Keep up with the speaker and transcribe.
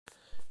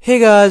Hey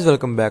guys,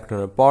 welcome back to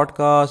another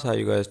podcast. How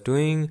you guys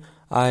doing?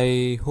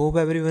 I hope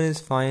everyone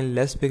is fine.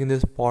 Let's begin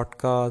this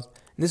podcast.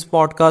 In this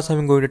podcast,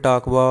 I'm going to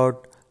talk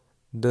about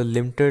the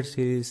limited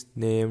series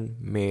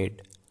named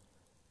Maid.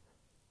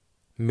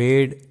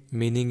 Maid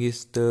meaning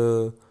is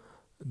the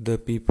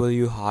people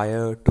you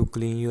hire to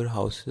clean your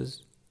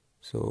houses.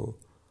 So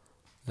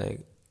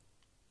like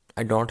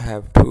I don't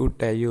have to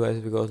tell you guys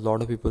because a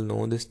lot of people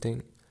know this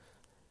thing.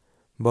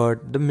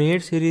 But the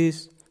Maid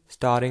series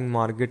starring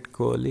Margaret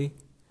Qualley.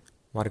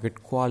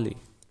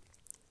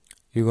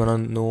 You're gonna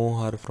know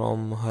her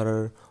from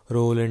her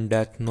role in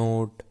Death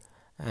Note,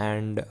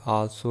 and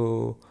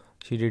also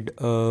she did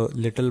a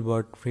little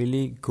but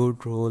really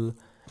good role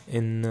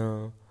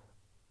in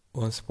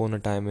Once Upon a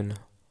Time in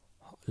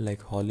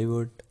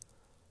Hollywood.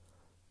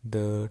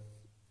 The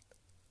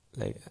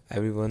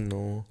Everyone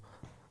know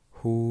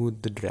who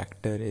the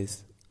director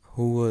is,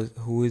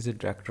 who is the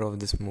director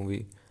of this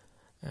movie,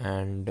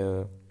 and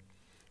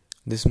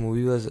this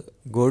movie was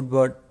good,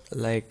 but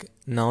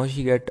now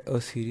she get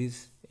a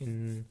series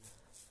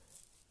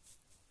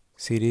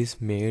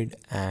made,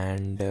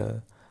 and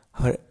her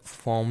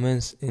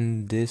performance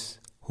in this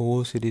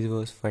whole series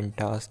was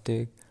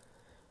fantastic.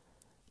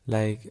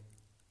 Like,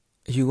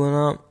 you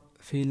gonna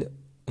feel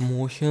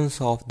emotions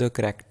of the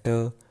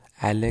character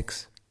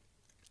Alex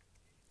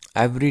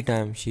every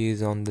time she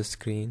is on the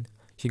screen.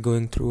 She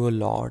going through a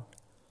lot,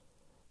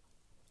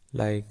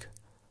 like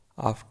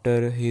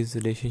after his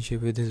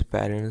relationship with his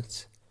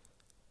parents.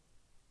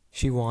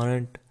 She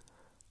wanted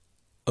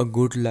a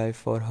good life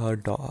for her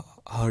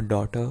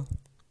daughter,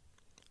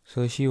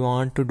 so she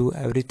want to do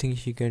everything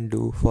she can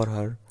do for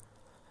her.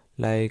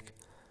 Like,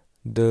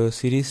 the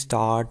series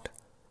start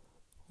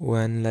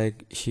when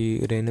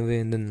she ran away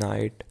in the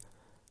night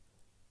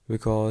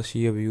because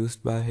she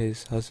abused by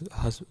his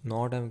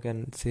not I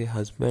can say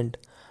husband.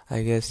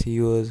 I guess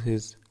he was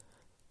his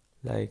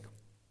like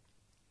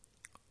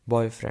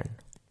boyfriend,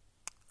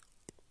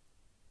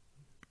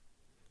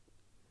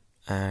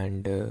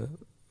 and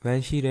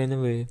when she ran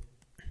away,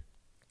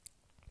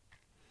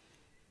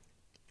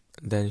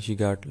 then she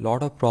got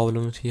lot of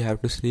problems. He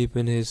have to sleep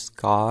in his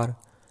car,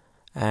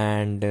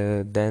 and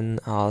then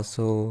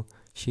also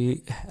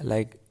she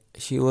like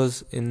she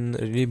was in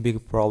really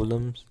big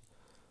problems,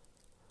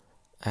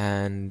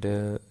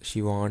 and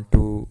she want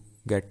to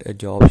get a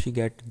job. She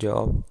get a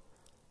job,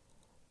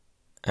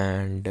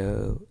 and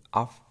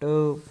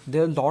after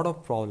there are a lot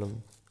of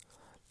problems.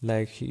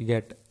 Like, she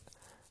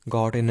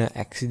got in an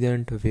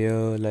accident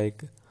where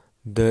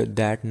the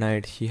that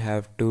night she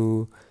have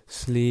to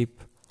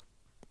sleep.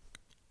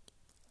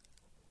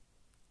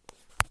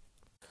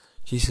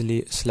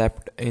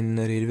 Slept in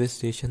a railway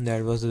station.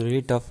 That was a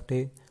really tough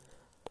day.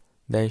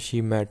 Then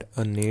she met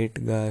a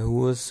Nate guy who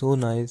was so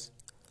nice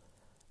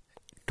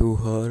to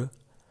her,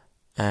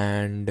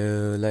 and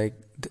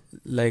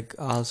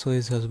also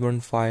his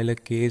husband filed a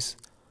case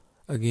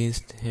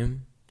against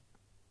him.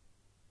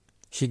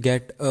 She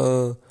get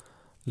a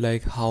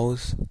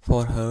house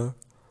for her,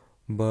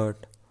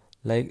 but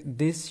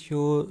this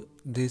show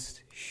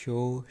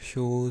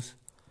shows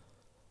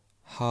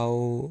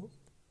how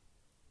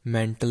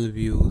mental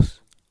abuse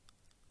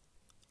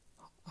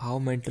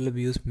mental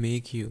abuse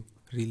make you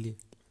really,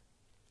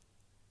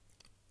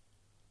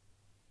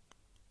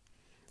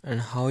 and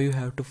how you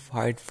have to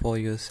fight for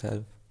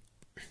yourself,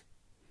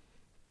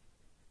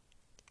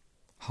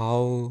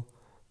 how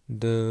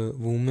the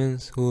women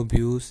who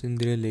abused in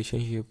the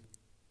relationship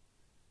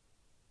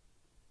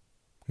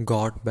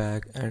got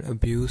back and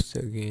abused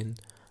again,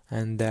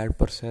 and that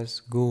process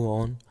go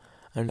on,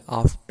 and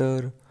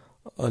after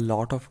a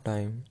lot of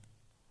time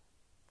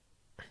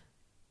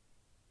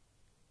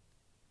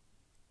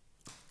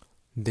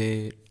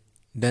they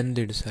they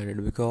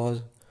decided,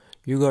 because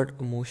you got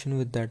emotion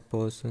with that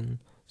person.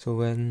 So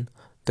when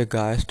the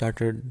guy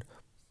started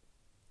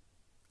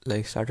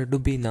to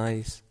be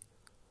nice,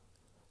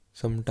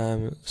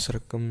 sometimes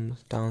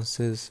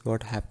circumstances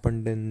what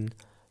happened in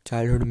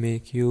childhood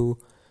make you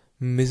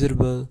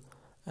miserable,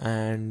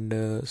 and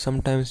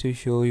sometimes you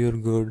show you're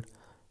good.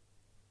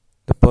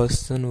 The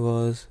person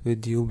was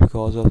with you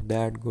because of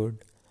that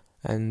good,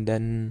 and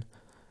then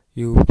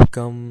you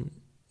become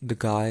the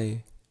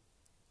guy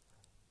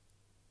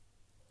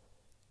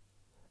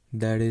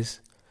that is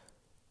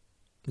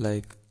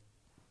like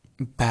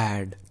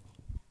bad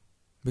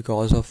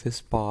because of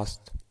his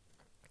past,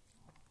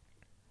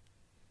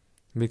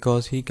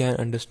 because he can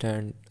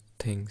understand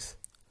things,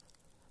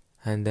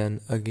 and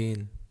then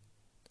again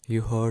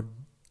you hurt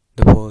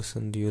the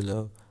person you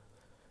love.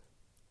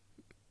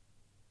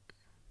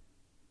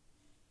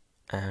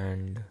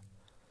 And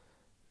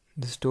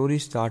the story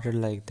started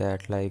like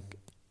that. Like,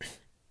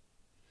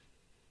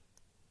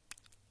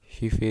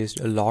 she faced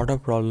a lot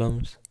of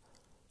problems.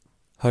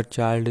 Her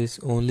child is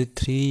only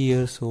 3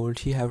 years old.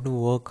 She have to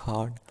work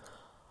hard.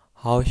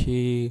 How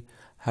she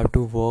have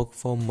to work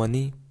for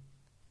money?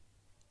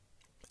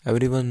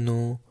 Everyone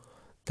know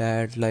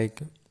that,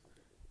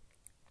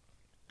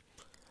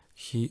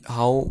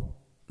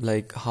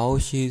 how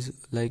she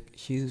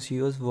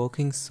was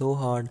working so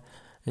hard,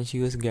 and she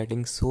was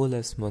getting so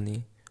less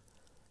money.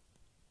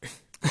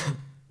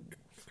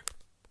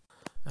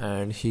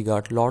 and she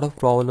got a lot of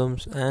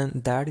problems,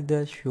 and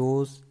that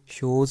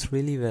shows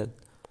really well.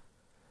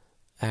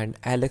 And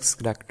Alex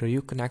character,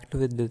 you connect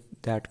with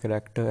that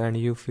character and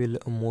you feel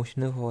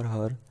emotional for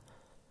her.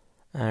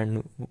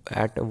 And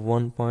at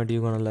one point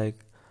you're gonna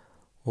like,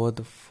 what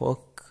the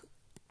fuck.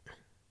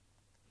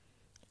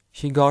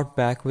 She got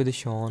back with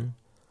Sean.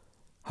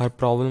 Her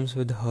problems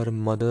with her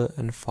mother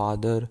and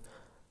father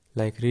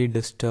like really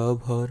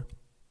disturb her.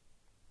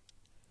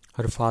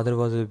 Her father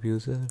was an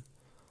abuser.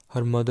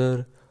 Her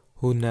mother,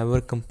 who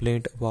never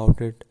complained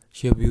about it,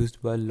 she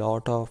abused by a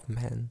lot of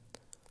men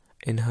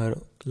in her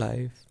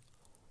life.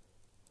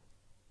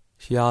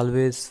 She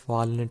always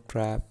fall in a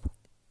trap.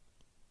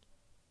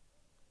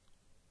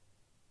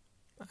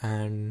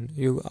 And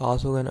you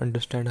also can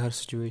understand her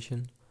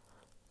situation,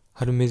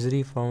 her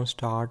misery from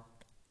start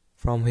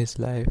from his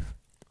life.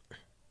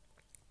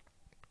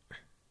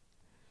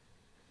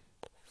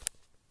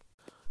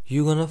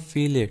 You gonna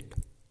feel it,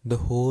 the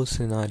whole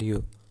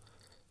scenario.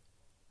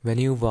 When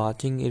you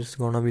watching, it's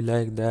gonna be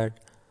like that.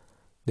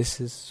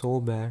 This is so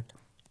bad.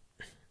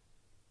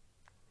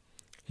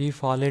 He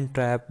fall in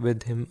trap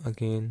with him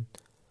again.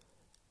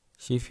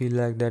 She feel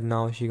like that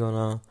now she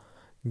gonna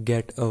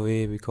get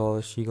away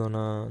because she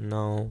gonna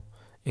now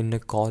in the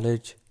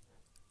college,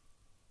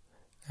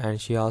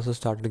 and she also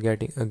started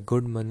getting a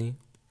good money.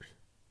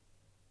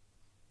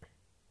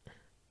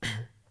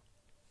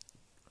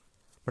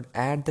 But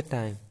at the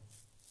time,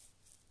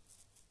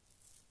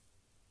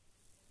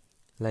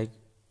 like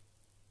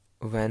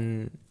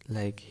when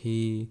like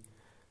he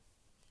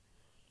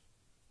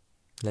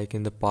like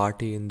in the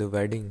party in the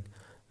wedding,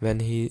 when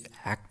he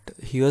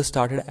was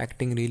started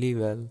acting really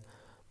well,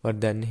 but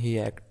then he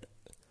act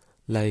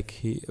like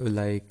he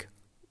like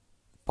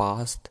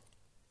passed,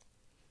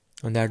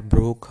 and that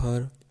broke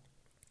her.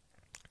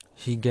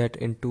 She get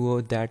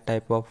into that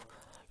type of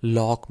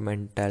lock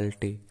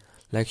mentality,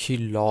 like she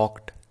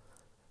locked.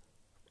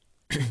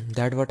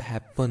 That what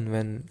happen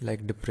when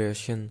like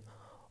depression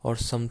or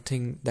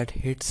something that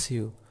hits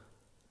you,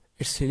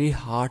 it's really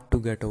hard to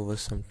get over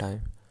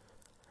sometime.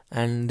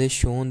 And they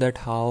shown that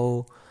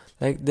how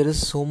like there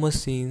is so much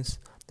scenes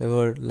that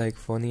were like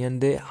funny,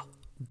 and they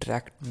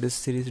direct this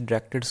series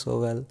directed so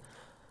well.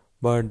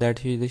 But that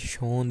she is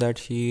shown that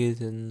she is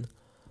in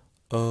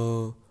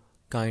a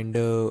kind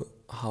of,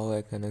 how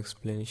I can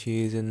explain,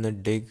 she is in a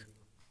dig,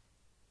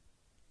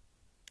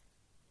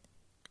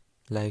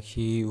 like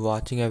she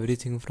watching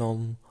everything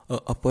from a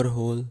upper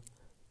hole,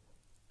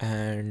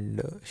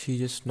 and she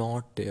just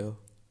not there.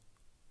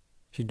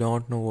 She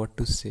don't know what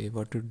to say,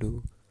 what to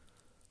do.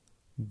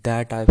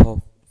 That type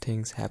of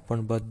things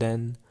happened, but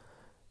then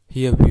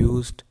he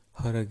abused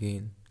her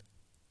again.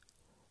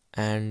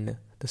 And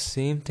the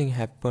same thing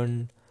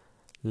happened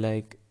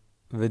like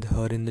with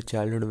her in the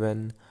childhood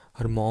when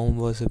her mom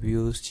was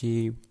abused.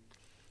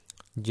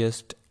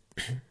 Just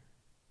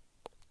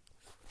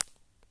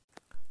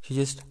she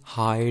just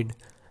hide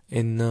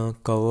in the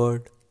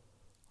cupboard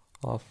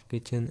of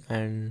kitchen,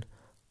 and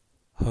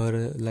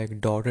her like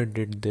daughter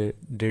did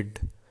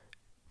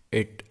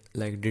it,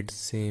 like did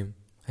same.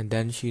 And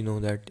then she know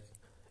that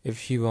if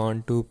she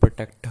want to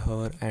protect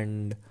her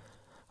and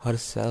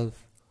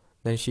herself,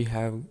 then she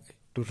have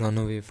to run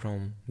away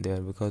from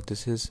there, because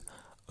this is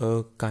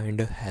a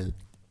kind of hell.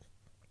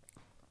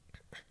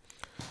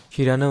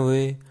 She ran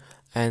away,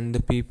 and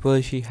the people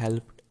she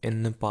helped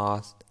in the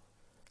past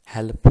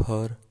help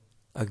her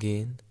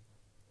again.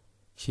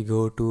 She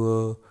go to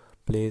a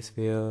place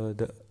where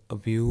the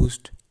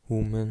abused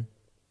woman,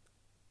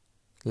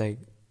 like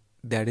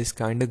that is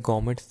kind of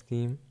government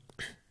scheme.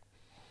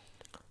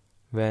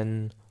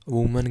 When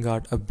women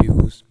got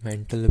abused,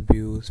 mental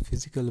abuse,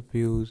 physical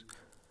abuse,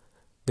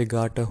 they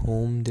got a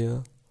home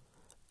there,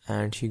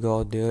 and she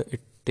got there.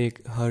 It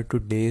take her 2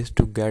 days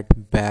to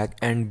get back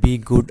and be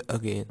good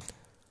again.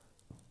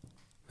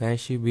 When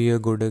she be a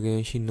good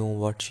again, she know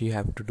what she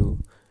have to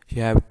do. She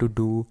have to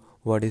do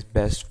what is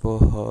best for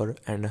her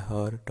and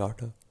her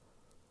daughter.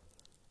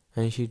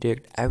 And she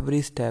take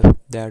every step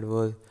that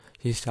was.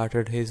 She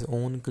started his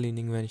own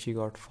cleaning when she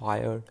got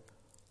fired.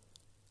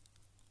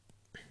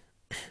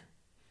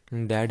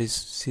 And that is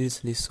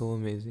seriously so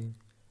amazing.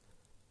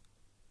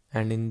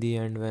 And in the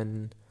end,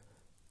 when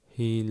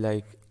he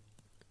like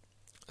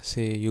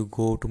say you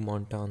go to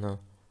Montana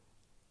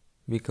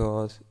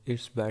because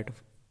it's better,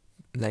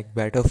 like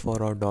better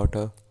for our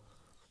daughter.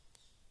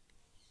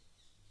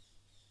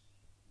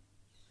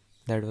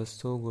 That was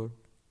so good.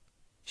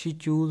 She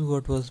chose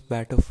what was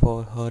better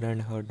for her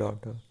and her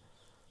daughter.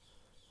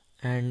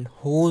 And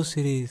whole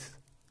series,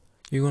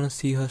 you're gonna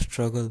see her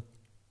struggle.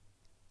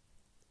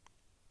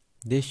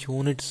 They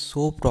shown it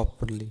so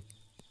properly.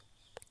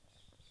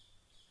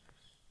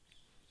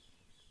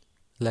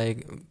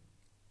 Like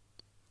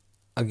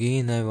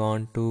again, I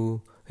want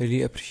to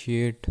really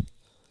appreciate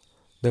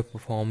the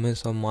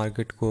performance of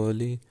Margaret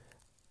Qualley.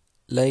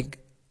 Like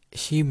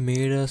she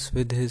made us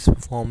with his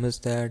performance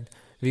that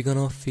we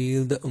gonna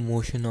feel the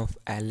emotion of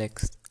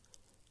Alex.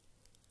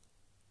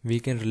 We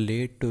can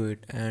relate to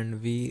it,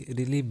 and we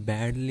really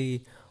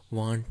badly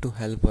want to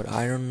help her.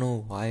 I don't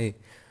know why,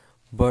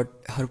 but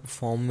her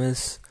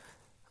performance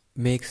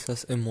makes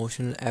us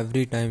emotional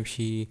every time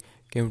she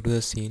came to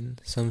the scene.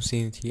 Some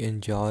scenes she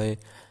enjoy,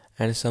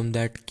 and some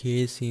that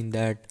case scene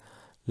that,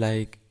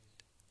 like,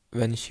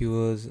 when she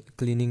was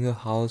cleaning a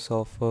house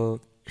of a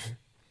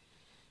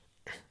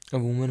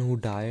woman who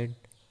died,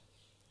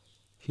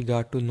 he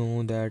got to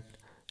know that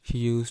she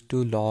used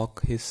to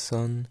lock his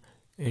son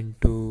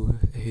into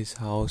his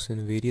house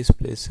in various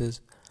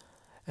places,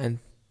 and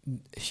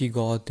she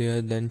got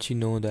there, then she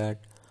know that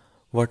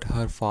what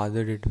her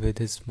father did with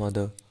his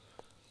mother.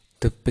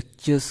 The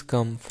pictures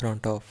come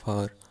front of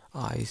her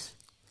eyes,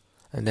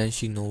 and then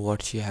she know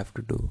what she have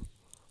to do.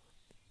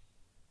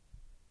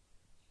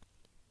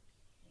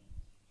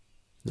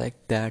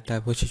 Like that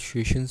type of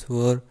situations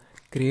were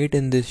create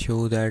in this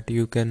show that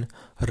you can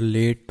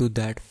relate to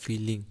that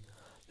feeling.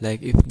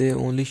 Like if they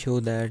only show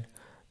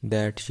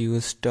that she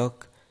was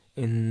stuck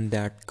in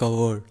that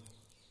cupboard,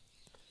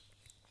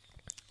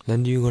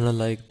 then you gonna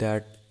like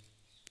that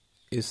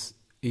is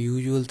a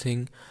usual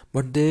thing.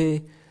 But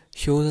they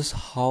shows us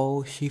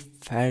how she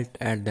felt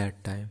at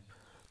that time.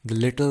 The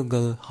little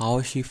girl,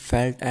 how she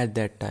felt at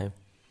that time.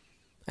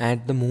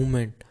 At the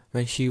moment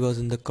when she was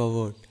in the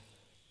cupboard,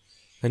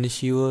 when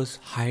she was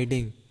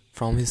hiding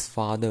from his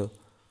father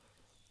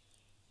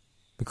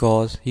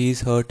because he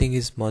is hurting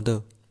his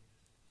mother.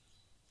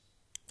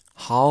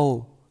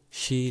 How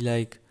she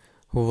like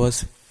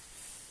was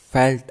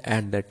felt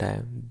at that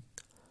time.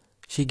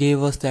 She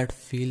gave us that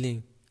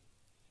feeling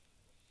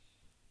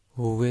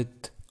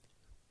with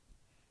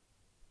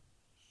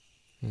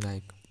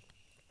like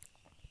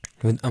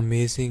with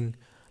amazing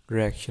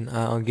direction.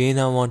 Again,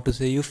 I want to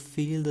say you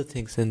feel the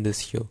things in this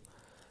show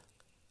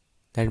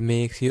that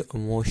makes you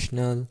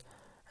emotional,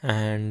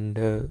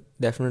 and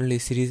definitely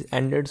series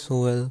ended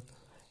so well,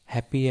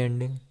 happy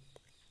ending,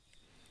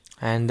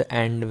 and the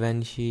end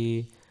when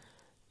she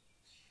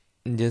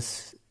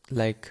just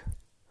like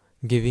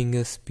giving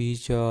a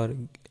speech or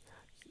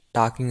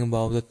talking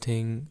about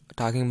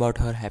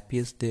her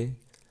happiest day,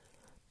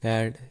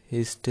 that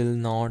he's still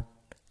not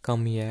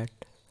come yet,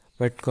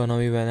 but gonna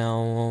be when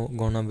I'm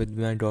gonna with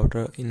my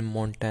daughter in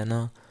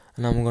Montana,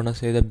 and I'm gonna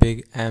say the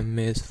big M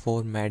is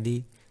for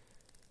Maddie.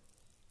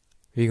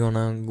 We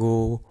gonna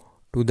go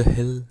to the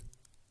hill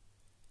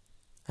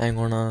and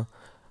gonna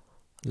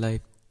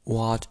like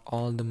watch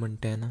all the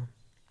Montana.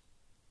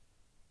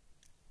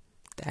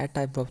 That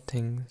type of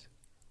things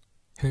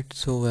hit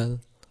so well.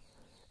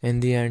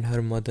 In the end,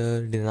 her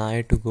mother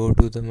denied to go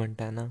to the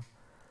Montana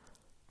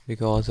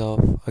because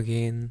of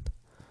again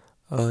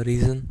a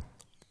reason,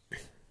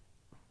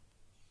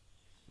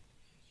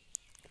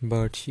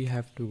 but she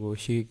have to go.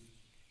 She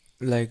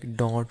like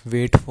don't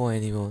wait for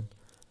anyone.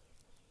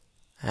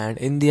 And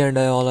in the end,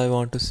 all I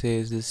want to say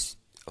is this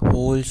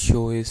whole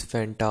show is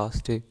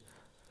fantastic.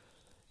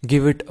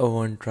 Give it a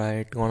one try.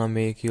 It's gonna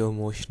make you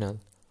emotional.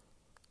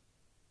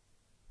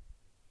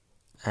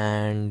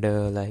 And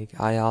like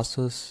I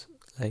also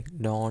like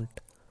don't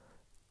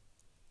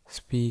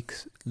speak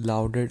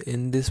louder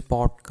in this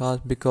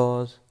podcast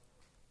because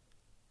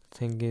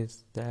thing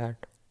is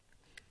that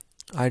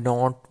I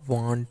don't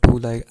want to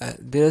like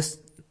there's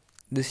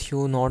this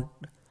show not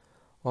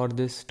or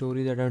this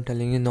story that I'm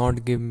telling you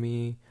not give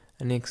me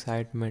any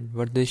excitement,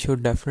 but they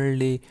should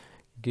definitely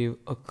give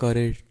a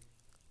courage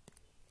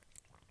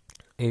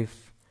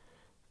if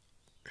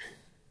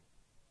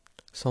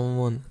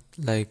someone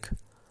like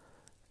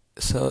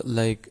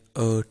like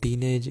a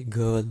teenage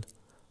girl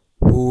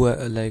who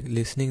like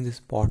listening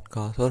this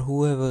podcast, or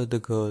whoever the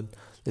girl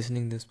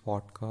listening this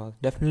podcast,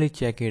 definitely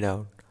check it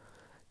out,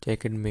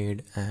 check it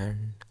made,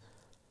 and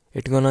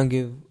it gonna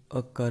give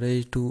a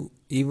courage to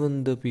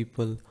even the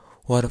people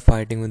who are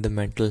fighting with the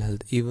mental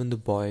health, even the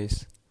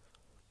boys.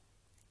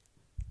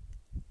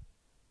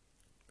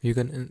 You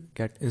can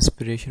get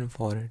inspiration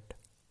for it.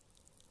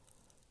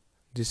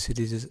 This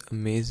series is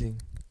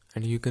amazing,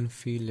 and you can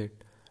feel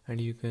it,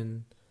 and you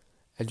can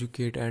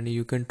educate, and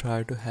you can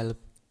try to help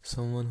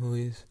someone who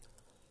is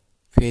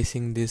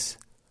facing this,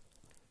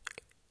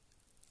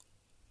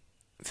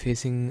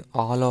 facing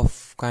all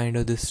of kind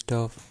of this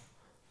stuff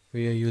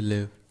where you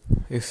live.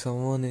 If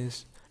someone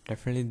is,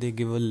 definitely they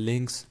give a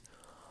links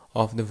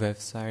of the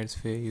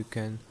websites where you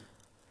can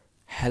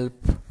help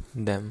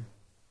them,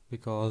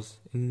 because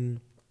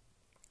in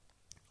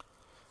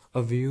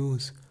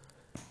abuse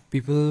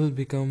people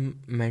become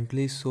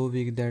mentally so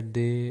weak that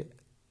they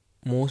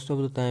most of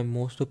the time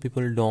most of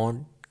people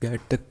don't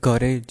get the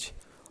courage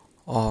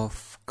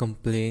of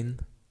complain.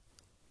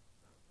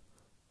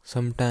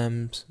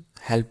 Sometimes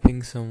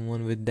helping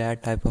someone with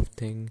that type of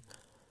thing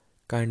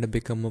kind of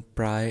become a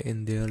pride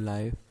in their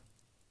life,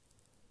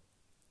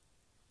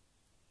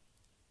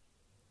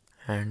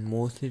 and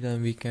mostly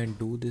time we can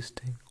do this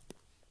thing.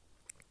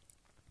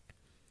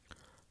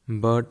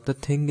 But the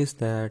thing is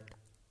that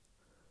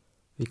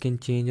we can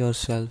change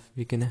ourselves,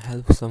 we can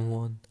help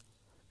someone,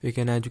 we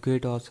can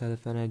educate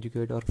ourselves and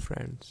educate our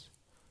friends.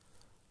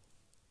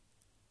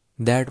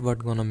 That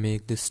what gonna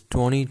make this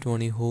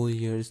 2020 whole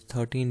year is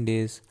 13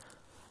 days.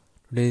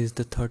 Today is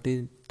the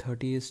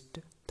 30th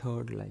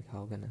third, like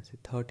how can I say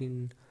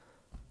 13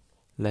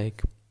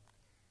 Like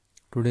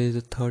today is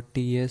the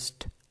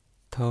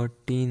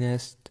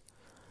 13th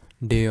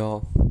day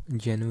of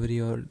January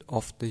or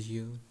of the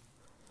year.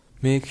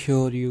 Make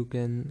sure you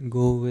can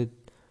go with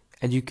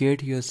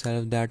educate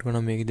yourself that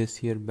gonna make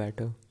this year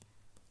better.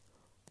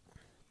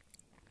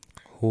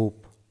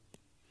 Hope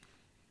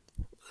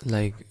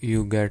like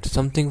you get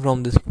something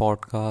from this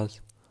podcast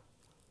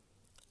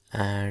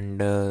and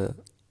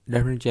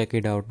definitely check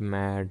it out.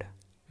 Made.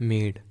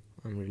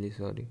 I'm really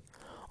sorry.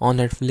 On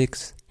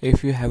Netflix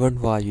if you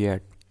haven't watched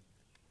yet.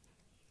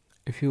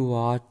 If you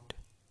watch,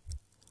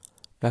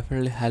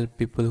 definitely help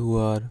people who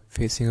are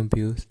facing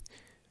abuse.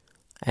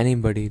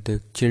 Anybody,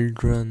 the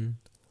children,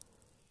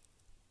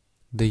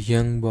 the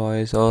young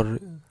boys, or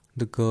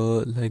the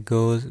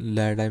girls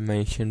that I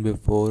mentioned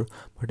before,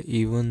 but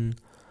even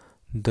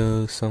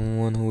the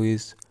someone who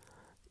is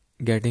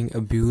getting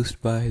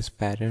abused by his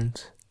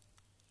parents,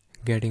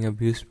 getting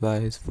abused by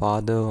his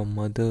father or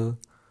mother,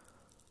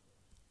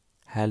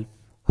 help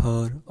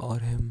her or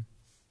him.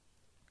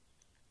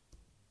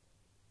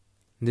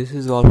 This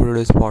is all for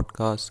today's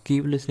podcast.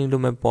 Keep listening to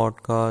my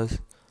podcast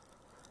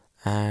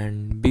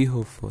and be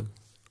hopeful.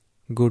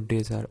 Good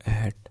days are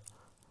ahead.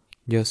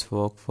 Just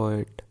work for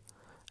it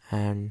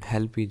and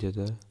help each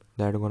other.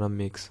 That gonna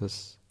makes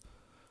us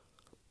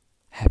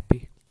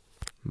happy.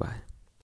 Bye.